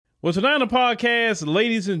Well, tonight on the podcast,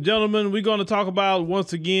 ladies and gentlemen, we're going to talk about,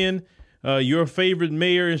 once again, your favorite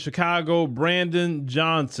mayor in Chicago, Brandon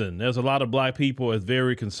Johnson. There's a lot of black people that's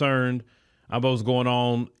very concerned about what's going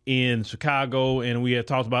on in Chicago, and we had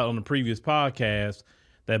talked about on the previous podcast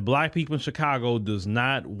that black people in Chicago does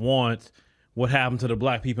not want what happened to the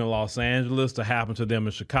black people in Los Angeles to happen to them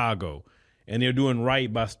in Chicago. And they're doing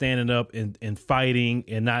right by standing up and fighting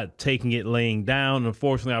and not taking it laying down.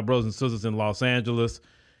 Unfortunately, our brothers and sisters in Los Angeles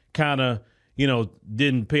kind of,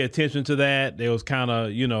 didn't pay attention to that. They was kind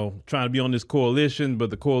of, trying to be on this coalition, but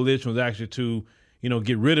the coalition was actually to,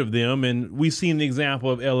 get rid of them. And we've seen the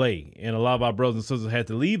example of L.A., and a lot of our brothers and sisters had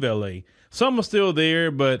to leave L.A. Some are still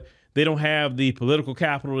there, but they don't have the political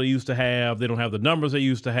capital they used to have. They don't have the numbers they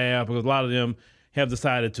used to have, because a lot of them have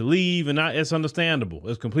decided to leave, and it's understandable.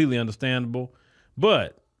 It's completely understandable.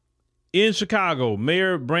 But in Chicago,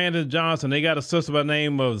 Mayor Brandon Johnson, they got a sister by the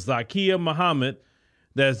name of Zakiya Muhammad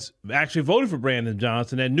that's actually voted for Brandon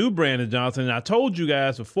Johnson, that new Brandon Johnson. And I told you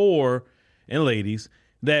guys before, and ladies,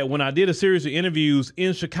 that when I did a series of interviews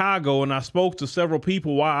in Chicago and I spoke to several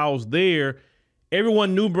people while I was there,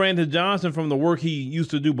 everyone knew Brandon Johnson from the work he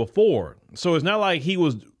used to do before. So it's not like he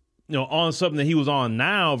was, on something that he was on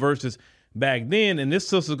now versus back then. And this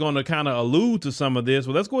sister's going to kind of allude to some of this.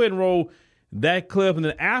 Well, let's go ahead and roll that clip. And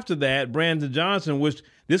then after that, Brandon Johnson, which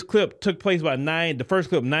this clip took place about the first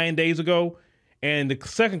clip 9 days ago. And the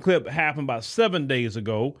second clip happened about 7 days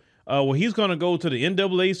ago. Well, he's going to go to the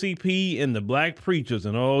NAACP and the black preachers.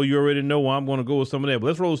 And, you already know I'm going to go with some of that. But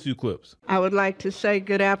let's roll a few clips. I would like to say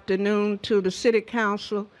good afternoon to the city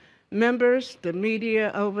council members, the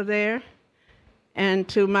media over there, and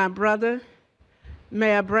to my brother,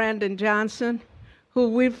 Mayor Brandon Johnson, who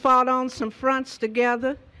we fought on some fronts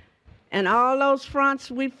together. And all those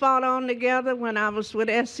fronts we fought on together when I was with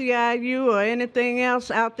SCIU or anything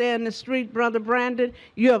else out there in the street, Brother Brandon,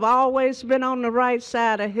 you have always been on the right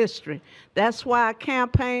side of history. That's why I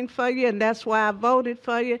campaigned for you, and that's why I voted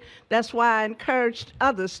for you. That's why I encouraged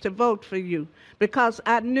others to vote for you, because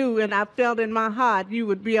I knew and I felt in my heart you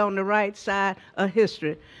would be on the right side of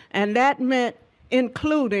history. And that meant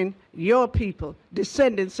including your people,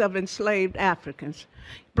 descendants of enslaved Africans.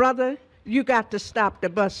 Brother, you got to stop the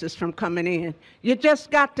buses from coming in. You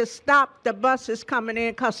just got to stop the buses coming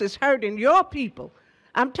in, because it's hurting your people.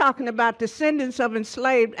 I'm talking about descendants of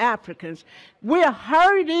enslaved Africans. We're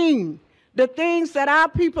hurting the things that our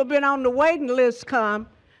people been on the waiting list come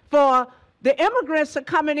for. The immigrants are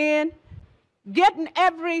coming in, getting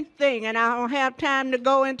everything, and I don't have time to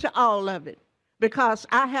go into all of it because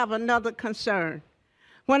I have another concern.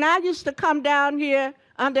 When I used to come down here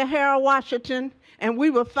under Harold Washington, and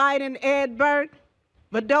we were fighting Ed Burt,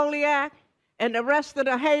 Badoliak, and the rest of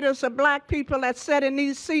the haters of black people that sat in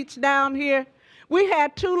these seats down here, we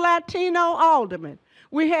had two Latino aldermen.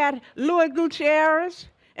 We had Luis Gutierrez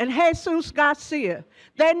and Jesus Garcia.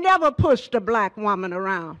 They never pushed a black woman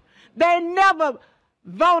around. They never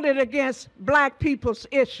voted against black people's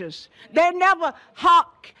issues. They never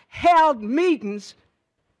held meetings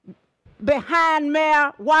behind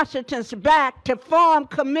Mayor Washington's back to form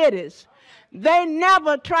committees. They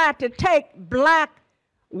never tried to take black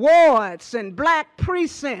wards and black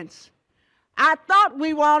precincts. I thought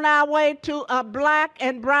we were on our way to a black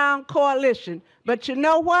and brown coalition. But you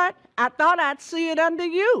know what? I thought I'd see it under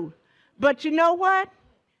you. But you know what?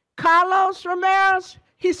 Carlos Ramirez,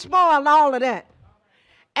 he spoiled all of that.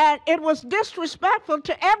 And it was disrespectful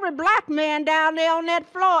to every black man down there on that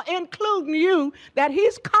floor, including you, that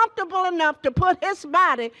he's comfortable enough to put his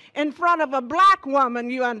body in front of a black woman,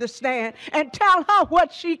 you understand, and tell her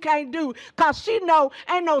what she can't do, because she know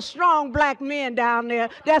ain't no strong black men down there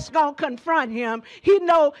that's going to confront him. He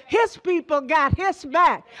know his people got his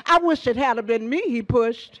back. I wish it had been me he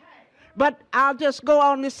pushed. But I'll just go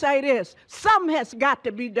on to say this. Something has got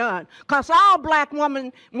to be done, because all black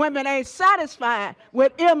women ain't satisfied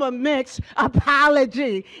with Emma Mick's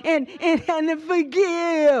apology and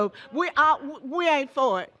forgive. We ain't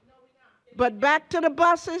for it. But back to the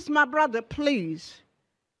buses, my brother, please,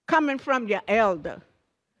 coming from your elder.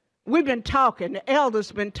 We've been talking. The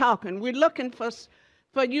elder's been talking. We're looking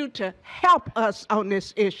for you to help us on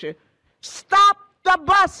this issue. Stop the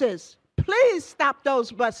buses. Please stop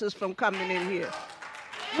those buses from coming in here.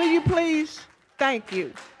 Will you please? Thank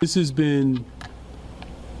you. This has been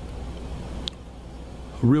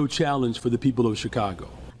a real challenge for the people of Chicago.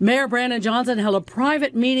 Mayor Brandon Johnson held a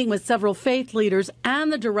private meeting with several faith leaders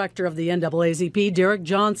and the director of the NAACP, Derek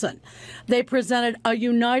Johnson. They presented a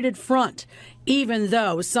united front, even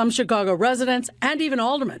though some Chicago residents and even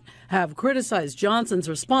aldermen have criticized Johnson's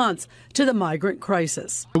response to the migrant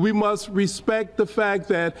crisis. We must respect the fact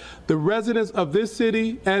that the residents of this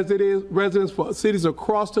city, as it is residents for cities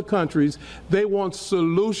across the country, they want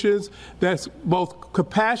solutions that's both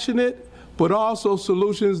compassionate, but also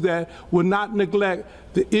solutions that will not neglect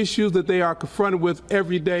the issues that they are confronted with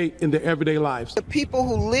every day in their everyday lives. The people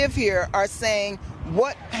who live here are saying,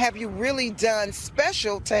 what have you really done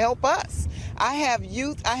special to help us? I have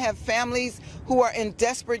youth, I have families who are in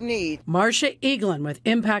desperate need. Marcia Eaglin with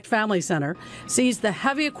Impact Family Center sees the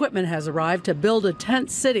heavy equipment has arrived to build a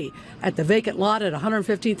tent city at the vacant lot at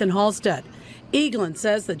 115th and Halstead. Eaglin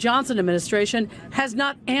says the Johnson administration has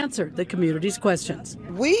not answered the community's questions.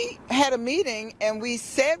 We had a meeting and we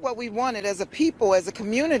said what we wanted as a people, as a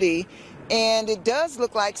community, and it does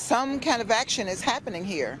look like some kind of action is happening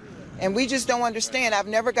here. And we just don't understand. I've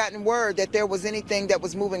never gotten word that there was anything that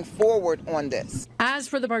was moving forward on this. As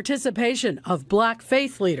for the participation of black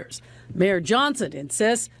faith leaders, Mayor Johnson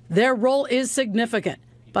insists their role is significant,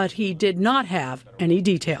 but he did not have any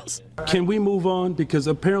details. Can we move on? Because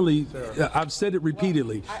apparently, I've said it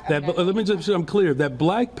repeatedly, that, let me just, I'm clear, that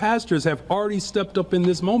black pastors have already stepped up in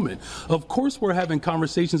this moment. Of course, we're having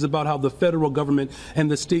conversations about how the federal government and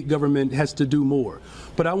the state government has to do more.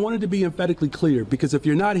 But I wanted to be emphatically clear, because if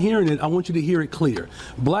you're not hearing it, I want you to hear it clear.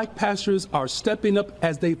 Black pastors are stepping up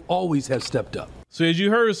as they always have stepped up. So as you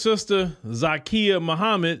heard, Sister Zakiya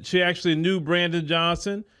Muhammad, she actually knew Brandon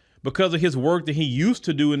Johnson because of his work that he used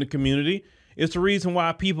to do in the community. It's the reason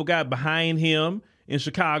why people got behind him in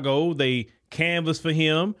Chicago. They canvassed for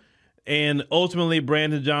him, and ultimately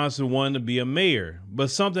Brandon Johnson wanted to be a mayor.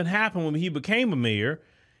 But something happened when he became a mayor,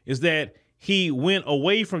 is that he went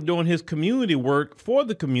away from doing his community work for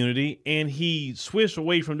the community, and he switched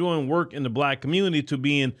away from doing work in the black community to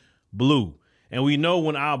being blue. And we know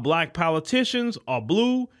when our black politicians are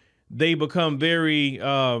blue, they become very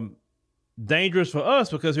dangerous for us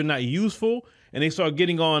because they're not useful, and they start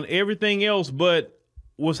getting on everything else but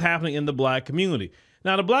what's happening in the black community.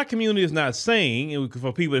 Now, the black community is not saying, and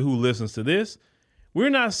for people who listens to this, we're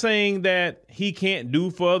not saying that he can't do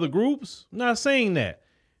for other groups. I'm not saying that.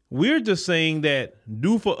 We're just saying that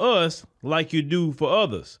do for us like you do for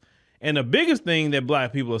others. And the biggest thing that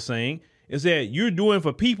black people are saying is that you're doing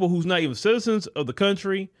for people who's not even citizens of the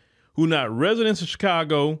country, who not residents of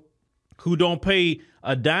Chicago, who don't pay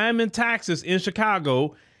a dime in taxes in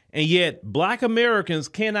Chicago, and yet black Americans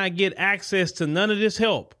cannot get access to none of this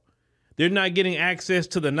help. They're not getting access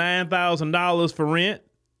to the $9,000 for rent.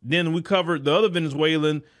 Then we covered the other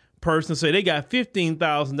Venezuelan person, say they got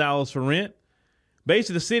 $15,000 for rent.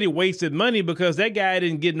 Basically, the city wasted money because that guy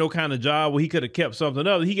didn't get no kind of job where he could have kept something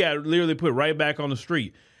up. He got literally put right back on the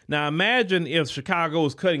street. Now, imagine if Chicago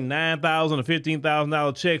is cutting $9,000 or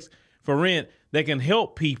 $15,000 checks for rent that can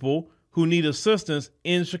help people who need assistance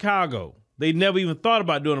in Chicago. They never even thought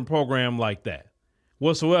about doing a program like that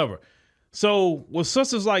whatsoever. So with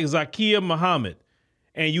sisters like Zakiya Muhammad,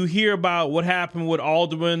 and you hear about what happened with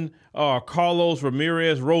Alderman Carlos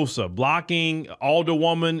Ramirez Rosa blocking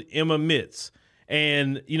Alderwoman Emma Mitz,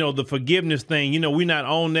 and the forgiveness thing. We're not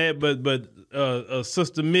on that, but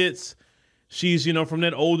Sister Mitz, she's from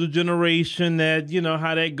that older generation that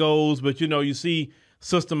how that goes. But you see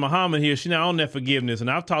Sister Muhammad here, she's not on that forgiveness. And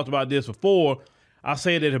I've talked about this before. I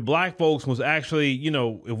say that if black folks was actually,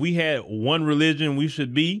 if we had one religion we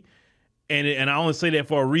should be, and I only say that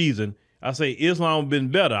for a reason. I say Islam would have been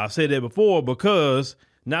better. I said that before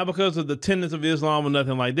not because of the tenets of Islam or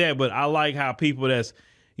nothing like that, but I like how people that's,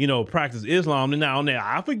 practice Islam, they're not on there.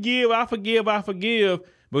 I forgive.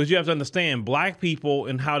 Because you have to understand black people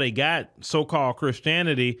and how they got so-called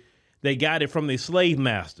Christianity, they got it from their slave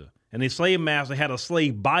master. And their slave master had a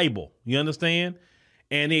slave Bible. You understand?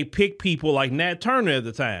 And they picked people like Nat Turner at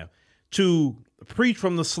the time to preach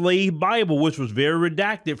from the slave Bible, which was very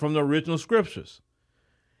redacted from the original scriptures.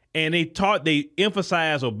 And they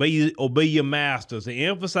emphasized obey your masters. They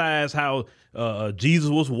emphasized how Jesus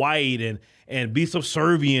was white and be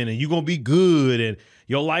subservient, and you're going to be good, and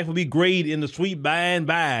your life will be great in the sweet by and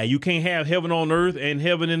by. You can't have heaven on earth and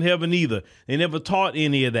heaven in heaven either. They never taught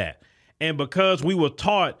any of that. And because we were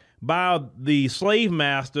taught by the slave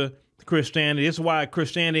master Christianity, that's why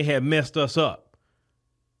Christianity had messed us up.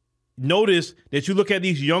 Notice that you look at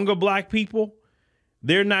these younger black people,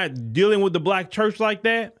 they're not dealing with the black church like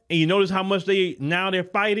that. And you notice how much they're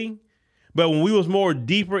fighting. But when we was more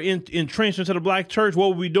deeper entrenched into the black church, what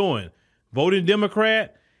were we doing? Voting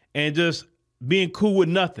Democrat and just being cool with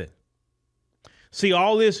nothing. see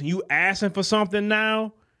all this, you asking for something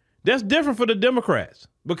now, that's different for the Democrats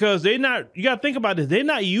because you got to think about this. They're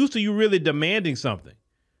not used to you really demanding something.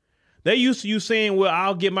 They're used to you saying, well,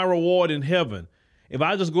 I'll get my reward in heaven. If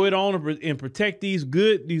I just go ahead on and protect these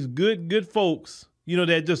good folks,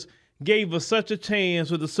 that just gave us such a chance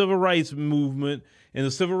with the civil rights movement and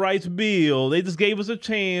the civil rights bill. They just gave us a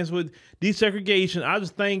chance with desegregation. I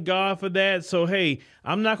just thank God for that. So, hey,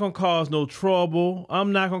 I'm not going to cause no trouble.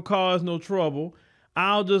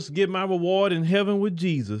 I'll just get my reward in heaven with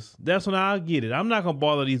Jesus. That's when I'll get it. I'm not going to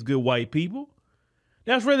bother these good white people.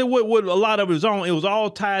 That's really what a lot of it was on. It was all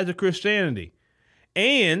tied to Christianity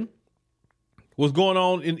and what's going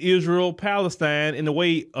on in Israel, Palestine, and the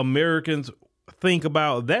way Americans think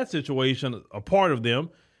about that situation, a part of them,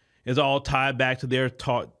 is all tied back to their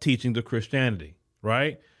teachings of Christianity,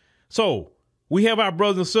 right? So we have our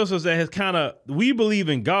brothers and sisters that has we believe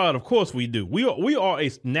in God. Of course we do. We are a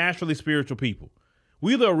naturally spiritual people.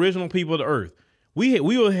 We're the original people of the earth. We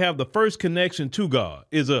will have the first connection to God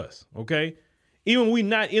is us, okay? Even when we're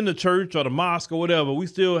not in the church or the mosque or whatever, we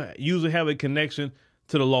still usually have a connection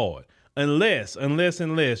to the Lord. Unless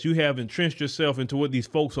you have entrenched yourself into what these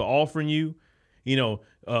folks are offering you,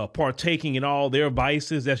 partaking in all their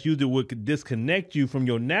vices, that's usually what could disconnect you from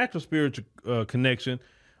your natural spiritual connection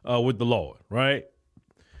with the Lord, right?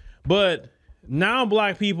 But now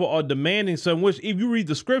black people are demanding something, which if you read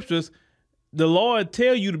the scriptures, the Lord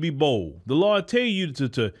tell you to be bold. The Lord tell you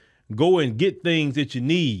to go and get things that you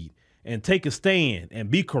need and take a stand and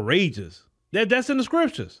be courageous. That's in the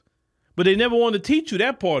scriptures. But they never want to teach you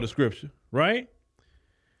that part of scripture, right?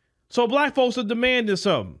 So black folks are demanding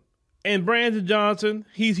something. And Brandon Johnson,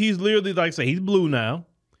 he's literally, like I say, he's blue now.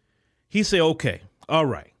 He said, okay, all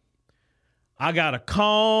right, I got to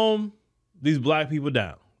calm these black people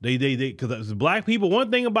down. Because as black people,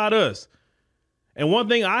 one thing about us, and one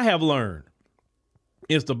thing I have learned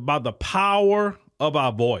is about the power of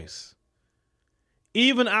our voice.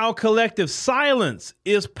 Even our collective silence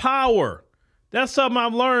is power. That's something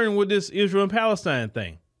I've learned with this Israel and Palestine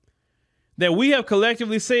thing. That we have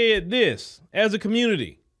collectively said this as a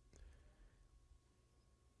community.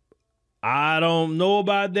 I don't know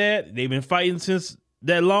about that. They've been fighting since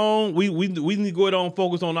that long. We need to go ahead and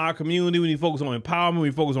focus on our community. We need to focus on empowerment. We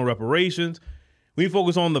need to focus on reparations. We need to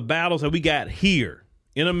focus on the battles that we got here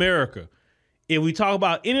in America. If we talk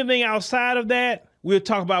about anything outside of that, we'll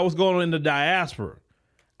talk about what's going on in the diaspora.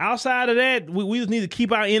 Outside of that, we just need to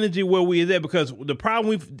keep our energy where we is at, because the problem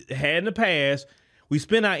we've had in the past, we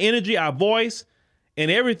spend our energy, our voice, and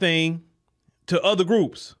everything to other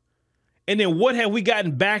groups. And then what have we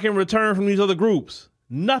gotten back in return from these other groups?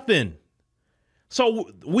 Nothing. So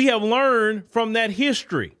we have learned from that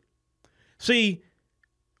history. See,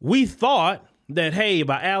 we thought that, hey, if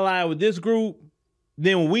I ally with this group,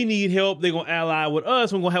 then when we need help, they're going to ally with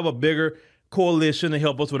us. We're going to have a bigger coalition to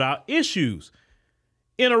help us with our issues.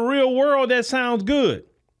 In a real world, that sounds good.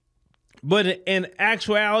 But in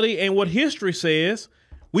actuality, and what history says,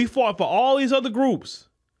 we fought for all these other groups.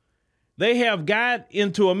 They have got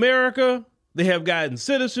into America. They have gotten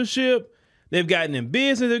citizenship. They've gotten in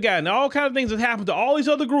business. They've gotten all kinds of things that happened to all these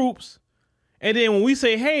other groups. And then when we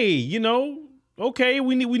say, hey, okay,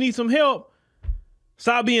 we need some help,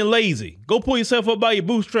 stop being lazy. Go pull yourself up by your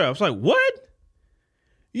bootstraps. Like, what?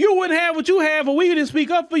 You wouldn't have what you have, or we didn't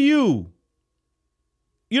speak up for you.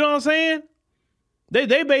 You know what I'm saying?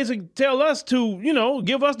 They basically tell us to,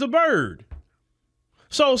 give us the bird.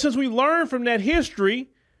 So since we learned from that history,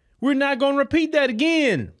 we're not going to repeat that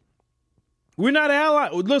again. We're not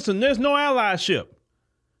allied. Listen, there's no allyship.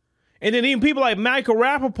 And then even people like Michael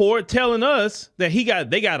Rappaport telling us that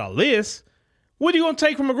they got a list. What are you going to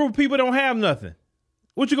take from a group of people that don't have nothing?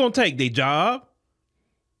 What you going to take? Their job?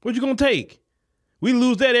 What you going to take? We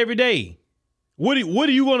lose that every day. What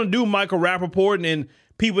are you going to do, Michael Rappaport and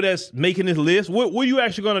people that's making this list? What are you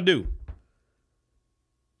actually going to do?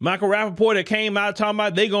 Michael Rappaport that came out talking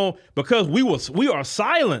about because we are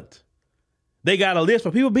silent. They got a list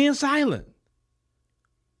for people being silent.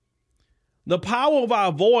 The power of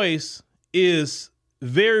our voice is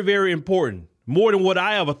very, very important, more than what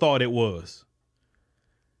I ever thought it was.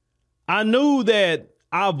 I knew that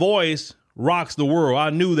our voice rocks the world. I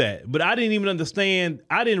knew that, but I didn't even understand.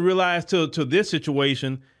 I didn't realize till this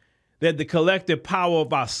situation that the collective power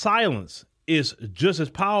of our silence is just as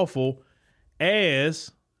powerful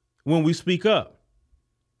as when we speak up.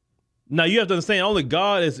 Now, you have to understand, only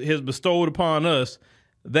God has bestowed upon us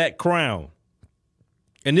that crown.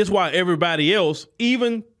 And this is why everybody else,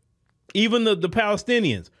 even the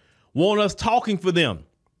Palestinians, want us talking for them.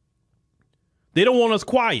 They don't want us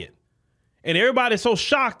quiet. And everybody's so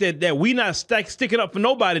shocked that we not sticking up for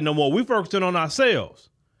nobody no more. We focusing on ourselves.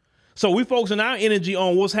 So we focusing our energy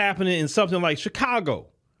on what's happening in something like Chicago.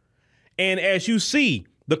 And as you see,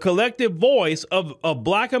 the collective voice of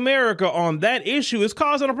Black America on that issue is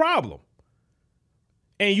causing a problem.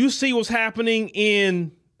 And you see what's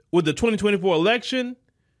happening with the 2024 election.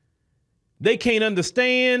 They can't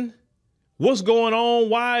understand what's going on,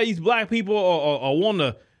 why these black people are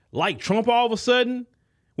wanting to like Trump all of a sudden,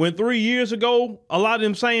 when 3 years ago, a lot of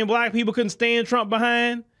them same black people couldn't stand Trump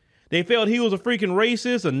behind. They felt he was a freaking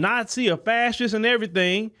racist, a Nazi, a fascist, and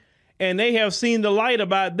everything. And they have seen the light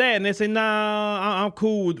about that. And they say, nah, I'm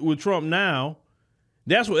cool with Trump now.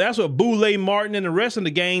 That's what Boulay Martin and the rest of the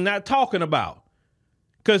gang not talking about.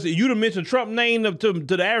 Because you'd have mentioned Trump name to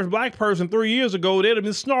the average black person 3 years ago, they'd have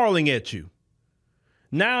been snarling at you.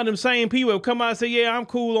 Now them same people have come out and say, yeah, I'm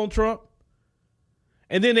cool on Trump.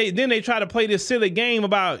 And then they try to play this silly game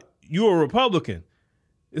about you're a Republican.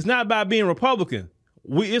 It's not about being Republican.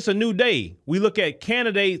 It's a new day. We look at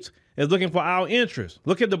candidates as looking for our interests.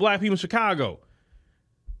 Look at the black people in Chicago.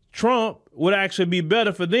 Trump would actually be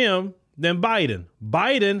better for them than Biden.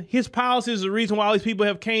 Biden, his policies is the reason why all these people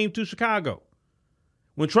have came to Chicago.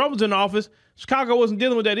 When Trump was in office, Chicago wasn't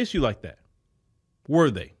dealing with that issue like that.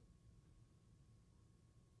 Were they?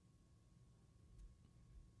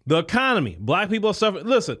 The economy, black people are suffering.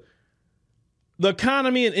 Listen, the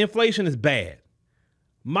economy and inflation is bad.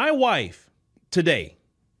 My wife today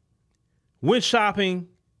went shopping,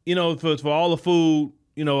 for all the food,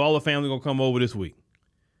 all the family gonna come over this week.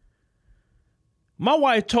 My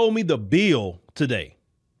wife told me the bill today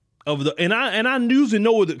and I usually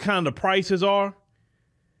know what the kind of prices are.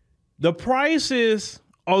 The prices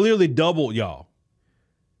are literally doubled, y'all.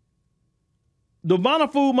 The amount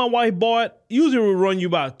of food my wife bought usually would run you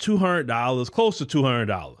about $200, close to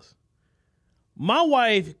 $200. My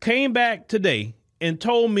wife came back today and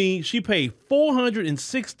told me she paid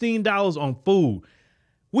 $416 on food.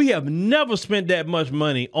 We have never spent that much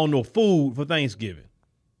money on no food for Thanksgiving.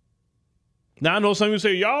 Now, I know some of you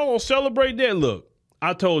say, y'all gonna celebrate that. Look,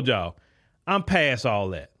 I told y'all, I'm past all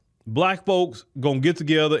that. Black folks gonna get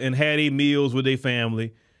together and have their meals with their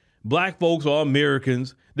family. Black folks are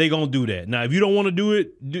Americans. They gonna do that. Now, if you don't want to do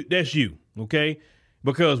it, that's you, okay?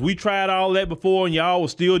 Because we tried all that before and y'all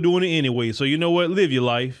was still doing it anyway. So you know what? Live your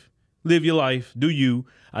life. Live your life. Do you.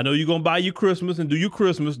 I know you're gonna buy your Christmas and do your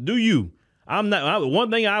Christmas. Do you.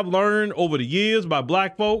 One thing I've learned over the years by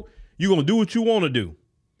black folk, you're gonna do what you want to do.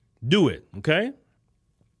 Do it, okay?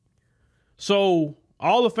 So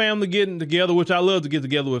all the family getting together, which I love to get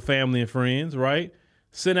together with family and friends, right?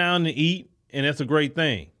 Sit down and eat, and that's a great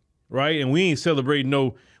thing. Right? And we ain't celebrating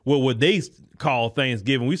what they call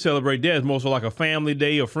Thanksgiving. We celebrate that as most of like a family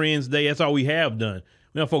day or friends day. That's all we have done.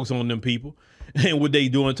 We don't focus on them people and what they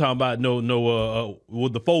doing, talking about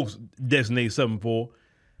what the folks designate something for.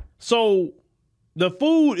 So the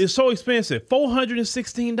food is so expensive.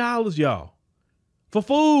 $416, y'all, for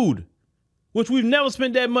food, which we've never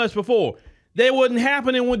spent that much before. That wasn't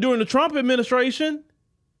happening during the Trump administration.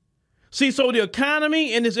 See, so the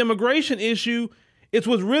economy and this immigration issue, it's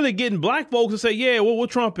what's really getting black folks to say, yeah, well, where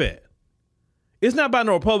Trump at? It's not about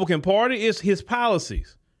the Republican Party. It's his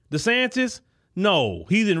policies. DeSantis, no.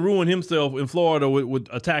 He didn't ruin himself in Florida with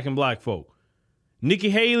attacking black folk. Nikki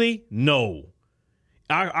Haley, no.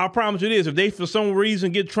 I promise you this. If they, for some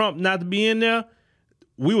reason, get Trump not to be in there,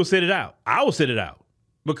 we will sit it out. I will sit it out.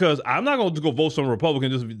 Because I'm not going to go vote some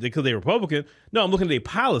Republican just because they're Republican. No, I'm looking at their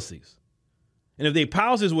policies. And if their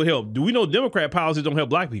policies would help, do we know Democrat policies don't help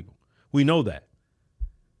black people? We know that.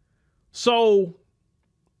 So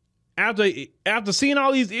after seeing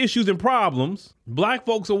all these issues and problems, black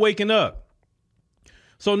folks are waking up.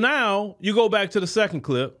 So now you go back to the second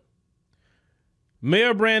clip.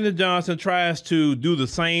 Mayor Brandon Johnson tries to do the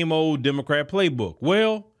same old Democrat playbook.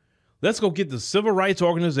 Well, let's go get the civil rights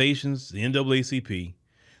organizations, the NAACP.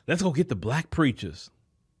 Let's go get the black preachers.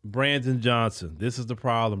 Brandon Johnson, this is the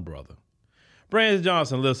problem, brother. Brandon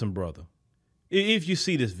Johnson, listen, brother. If you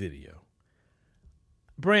see this video,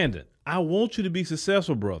 Brandon, I want you to be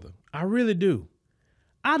successful, brother. I really do.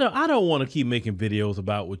 I don't want to keep making videos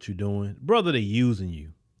about what you're doing. Brother, they're using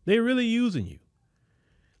you. They're really using you.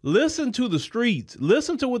 Listen to the streets.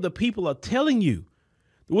 Listen to what the people are telling you.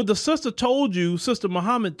 What the sister told you, Sister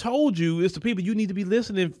Muhammad told you, is the people you need to be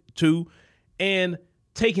listening to and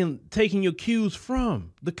taking your cues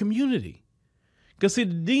from the community. Because see,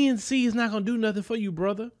 the DNC is not going to do nothing for you,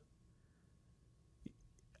 brother.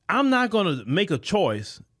 I'm not going to make a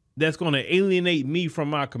choice that's going to alienate me from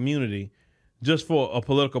my community just for a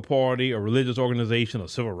political party, a religious organization, a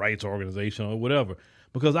civil rights organization, or whatever.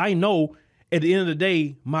 Because I know at the end of the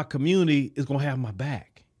day, my community is going to have my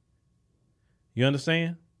back. You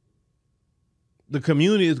understand? The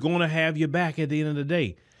community is going to have your back at the end of the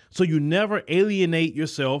day. So you never alienate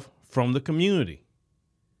yourself from the community.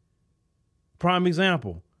 Prime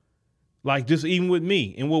example, like just even with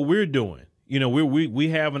me and what we're doing. You know, we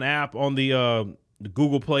have an app on the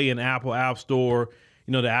Google Play and Apple App Store,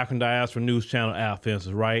 you know, the Akron Diaspora News Channel app, for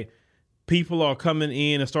instance, right? People are coming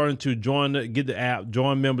in and starting to get the app,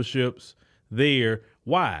 join memberships there.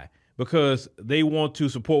 Why? Because they want to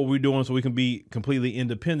support what we're doing so we can be completely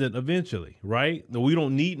independent eventually, right? We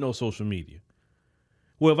don't need no social media.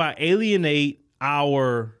 Well, if I alienate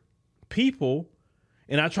our people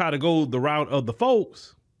and I try to go the route of the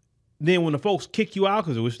folks, then when the folks kick you out,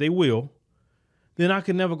 which they will, then I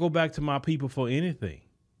can never go back to my people for anything.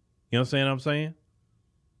 You understand what I'm saying?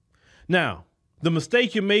 Now, the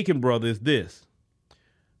mistake you're making, brother, is this.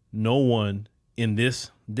 No one in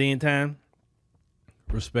this day and time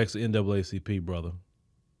respects the NAACP, brother.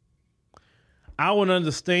 I would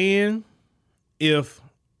understand if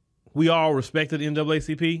we all respected the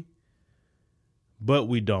NAACP, but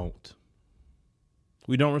we don't.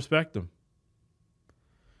 We don't respect them.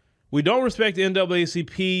 We don't respect the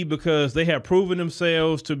NAACP because they have proven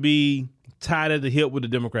themselves to be tied at the hip with the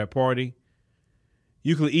Democrat Party.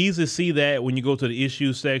 You can easily see that when you go to the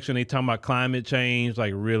issues section. They talk about climate change.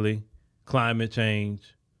 Like, really? Climate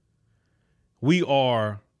change? We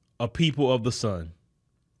are a people of the sun.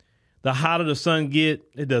 The hotter the sun get,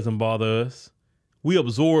 it doesn't bother us. We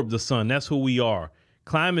absorb the sun. That's who we are.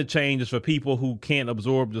 Climate change is for people who can't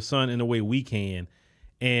absorb the sun in the way we can,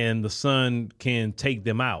 and the sun can take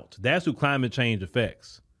them out. That's who climate change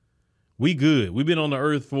affects. We good. We've been on the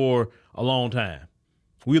earth for a long time.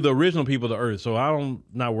 We're the original people of the earth, so I'm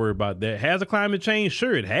not worried about that. Has the climate changed?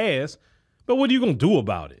 Sure, it has. But what are you going to do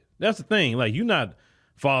about it? That's the thing. Like, you're not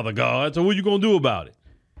Father God, so what are you going to do about it?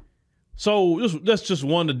 So that's just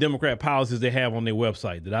one of the Democrat policies they have on their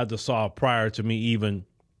website that I just saw prior to me even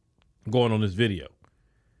going on this video.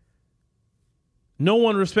 No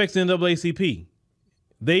one respects the NAACP.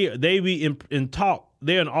 They be in talk.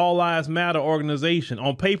 They're an All Lives Matter organization.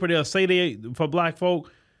 On paper, they'll say they for black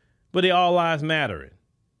folk, but they all lives matter.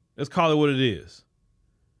 Let's call it what it is.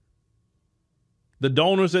 The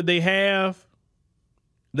donors that they have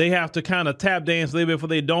to kind of tap dance a little bit for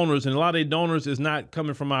their donors, and a lot of their donors is not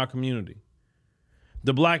coming from our community.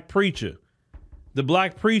 The black preacher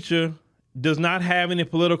does not have any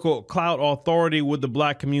political clout or authority with the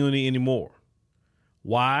black community anymore.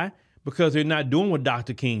 Why? Because they're not doing what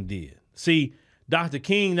Dr. King did. See, Dr.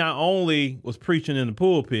 King not only was preaching in the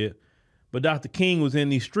pulpit, but Dr. King was in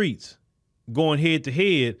these streets going head to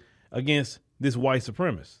head against this white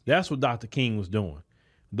supremacist. That's what Dr. King was doing.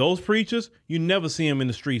 Those preachers, you never see them in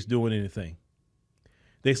the streets doing anything.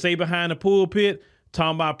 They stay behind the pulpit,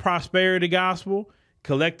 talking about prosperity gospel,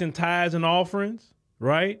 collecting tithes and offerings,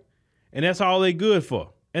 right? And that's all they good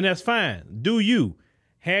for. And that's fine. Do you.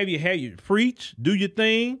 Have you preach, do your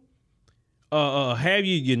thing, have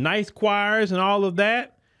your nice choirs and all of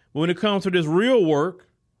that. But when it comes to this real work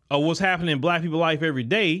of what's happening in black people's life every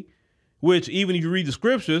day, which even if you read the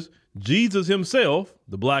scriptures, Jesus himself,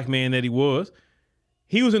 the black man that he was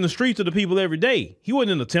in the streets of the people every day. He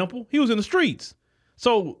wasn't in the temple. He was in the streets.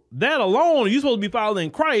 So that alone, you're supposed to be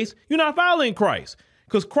following Christ. You're not following Christ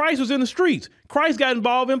because Christ was in the streets. Christ got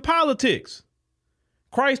involved in politics.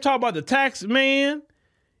 Christ talked about the tax man.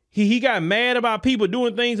 He got mad about people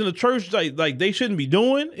doing things in the church like they shouldn't be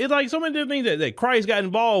doing. It's like so many different things that Christ got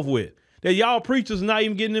involved with that y'all preachers are not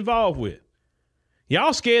even getting involved with.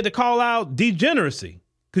 Y'all scared to call out degeneracy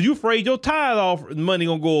because you afraid your tithe off money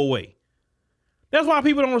gonna go away. That's why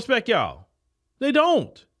people don't respect y'all. They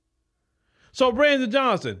don't. So Brandon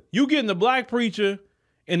Johnson, you getting the black preacher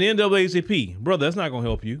and the NAACP, brother, that's not gonna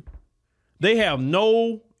help you. They have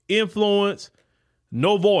no influence,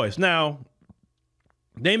 no voice. Now,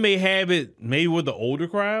 they may have it maybe with the older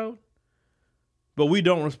crowd, but we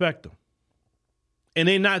don't respect them. And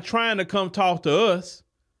they're not trying to come talk to us.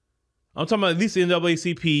 I'm talking about at least the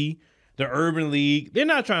NAACP, the Urban League. They're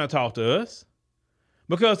not trying to talk to us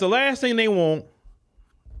because the last thing they want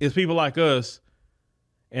is people like us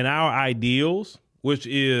and our ideals, which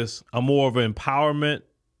is a more of an empowerment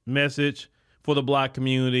message for the black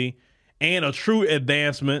community and a true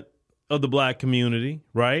advancement of the black community,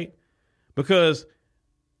 right? Because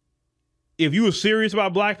if you were serious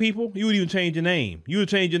about black people, you would even change your name. You would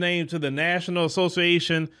change your name to the National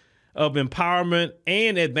Association of Empowerment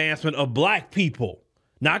and Advancement of Black People,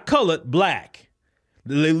 not colored, black.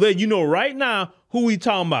 They let you know right now who we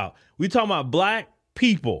talking about. We talking about black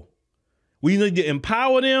people. We need to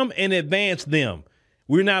empower them and advance them.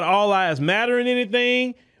 We're not all lives matter in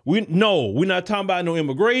anything. We're not talking about no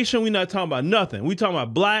immigration. We're not talking about nothing. We're talking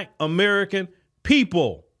about Black American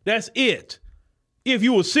people. That's it. If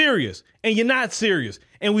you were serious, and you're not serious,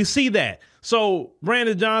 and we see that. So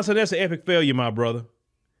Brandon Johnson, that's an epic failure, my brother.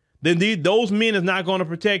 Then those men is not going to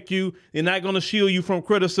protect you. They're not going to shield you from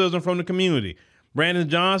criticism from the community. Brandon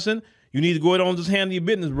Johnson, you need to go ahead and just handle your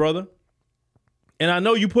business, brother. And I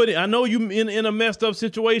know you in a messed up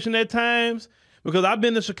situation at times, because I've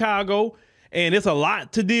been to Chicago and it's a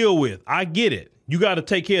lot to deal with. I get it. You got to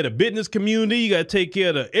take care of the business community. You got to take care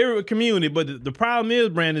of the area community. But the problem is,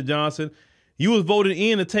 Brandon Johnson, you was voted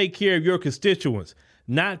in to take care of your constituents,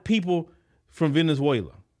 not people from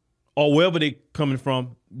Venezuela or wherever they coming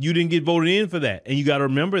from. You didn't get voted in for that. And you got to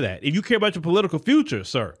remember that. If you care about your political future,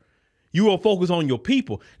 sir, you will focus on your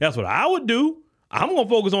people. That's what I would do. I'm gonna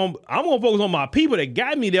focus on my people that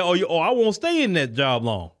got me there, or I won't stay in that job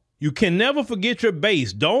long. You can never forget your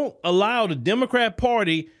base. Don't allow the Democrat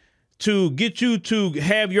Party to get you to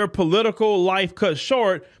have your political life cut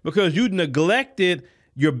short because you neglected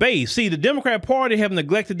your base. See, the Democrat Party have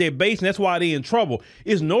neglected their base, and that's why they're in trouble.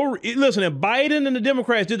 Listen, if Biden and the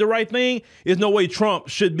Democrats did the right thing, there's no way Trump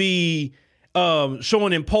should be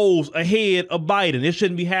showing in polls ahead of Biden. It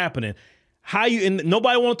shouldn't be happening. And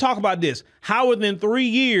nobody want to talk about this. How within 3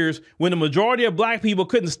 years, when the majority of Black people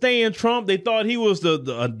couldn't stand Trump, they thought he was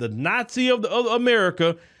the Nazi of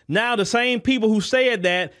America. Now the same people who said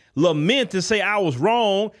that lament to say I was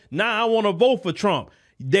wrong. Now I want to vote for Trump.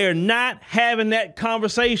 They're not having that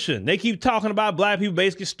conversation. They keep talking about Black people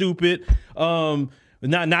basically stupid. Now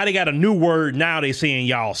they got a new word. Now they saying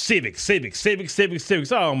y'all civics.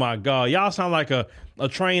 Oh my God. Y'all sound like a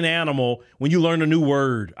trained animal when you learn a new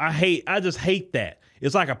word. I just hate that.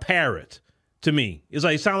 It's like a parrot to me. It's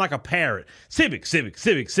like, it sounds like a parrot. Civics.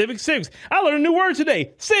 I learned a new word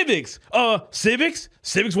today. Civics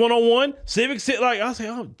 101, civics. Like I say,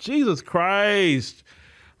 oh, Jesus Christ.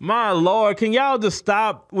 My Lord, can y'all just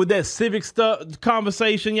stop with that civic stuff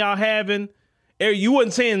conversation y'all having? You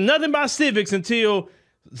wasn't saying nothing about civics until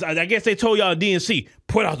I guess they told y'all DNC,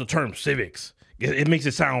 put out the term civics. It makes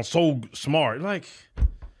it sound so smart. Like,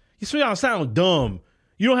 you see y'all sound dumb.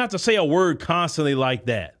 You don't have to say a word constantly like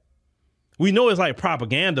that. We know it's like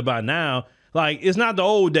propaganda by now. Like, it's not the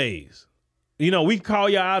old days. We call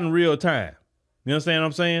y'all out in real time. You understand what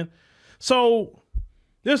I'm saying? So,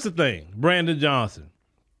 this is the thing, Brandon Johnson.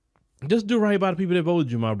 Just do right by the people that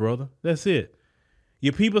voted you, my brother. That's it.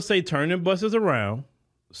 Your people say turn them buses around.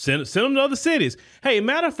 Send them to other cities. Hey,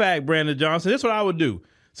 matter of fact, Brandon Johnson, this is what I would do.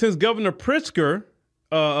 Since Governor Pritzker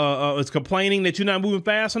is complaining that you're not moving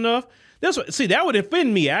fast enough, that would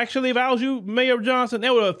offend me. Actually, if I was you, Mayor Johnson,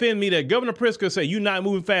 that would offend me that Governor Pritzker said you're not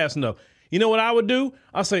moving fast enough. You know what I would do?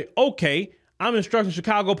 I'll say, okay, I'm instructing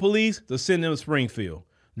Chicago police to send them to Springfield.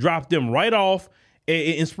 Drop them right off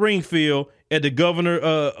in Springfield at the governor,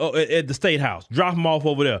 at the State House. Drop them off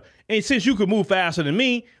over there. And since you could move faster than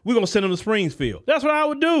me, we're going to send them to Springfield. That's what I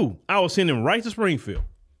would do. I would send them right to Springfield.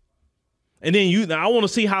 And then I want to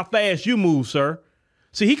see how fast you move, sir.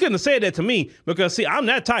 See, he couldn't have said that to me because, see, I'm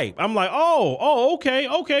that type. I'm like,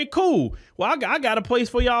 okay, cool. Well, I got a place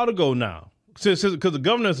for y'all to go now. Because the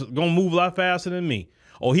governor's going to move a lot faster than me.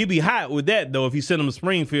 Oh, he'd be hot with that, though, if he sent them to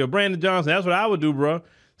Springfield. Brandon Johnson, that's what I would do, bro.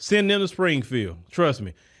 Send them to Springfield. Trust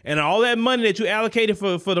me. And all that money that you allocated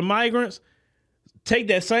for the migrants, take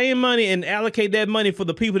that same money and allocate that money for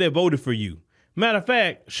the people that voted for you. Matter of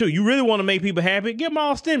fact, sure, you really want to make people happy, give them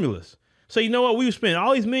all stimulus. So you know what? We've spent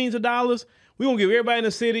all these millions of dollars. We're going to give everybody in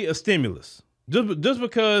the city a stimulus. Just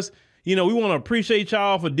because, we want to appreciate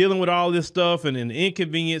y'all for dealing with all this stuff and the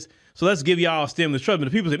inconvenience. So let's give y'all a stimulus. Trust me,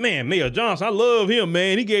 the people say, man, Mayor Johnson, I love him,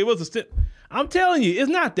 man. He gave us a stimulus. I'm telling you, it's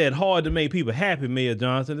not that hard to make people happy, Mayor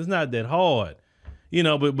Johnson. It's not that hard.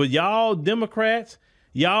 But y'all Democrats,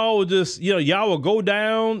 y'all just, y'all will go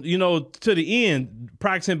down, to the end,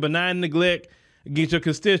 practicing benign neglect against your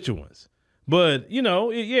constituents. But,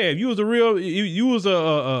 if you was you was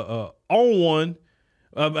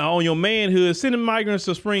on your manhood, sending migrants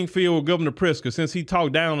to Springfield with Governor Pritzker, since he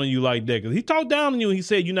talked down on you like that. Because he talked down on you and he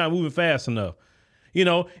said you're not moving fast enough.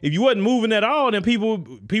 If you wasn't moving at all, then people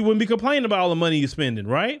wouldn't be complaining about all the money you're spending,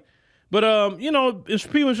 right? But, it's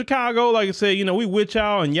people in Chicago, like I said, we with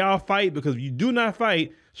y'all and y'all fight, because if you do not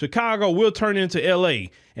fight, Chicago will turn into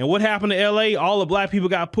L.A. And what happened to L.A.? All the Black people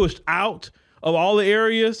got pushed out of all the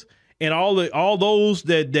areas, and all those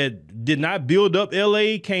that did not build up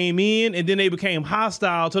L.A. came in, and then they became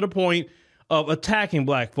hostile to the point of attacking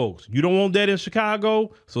Black folks. You don't want that in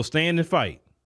Chicago, so stand and fight.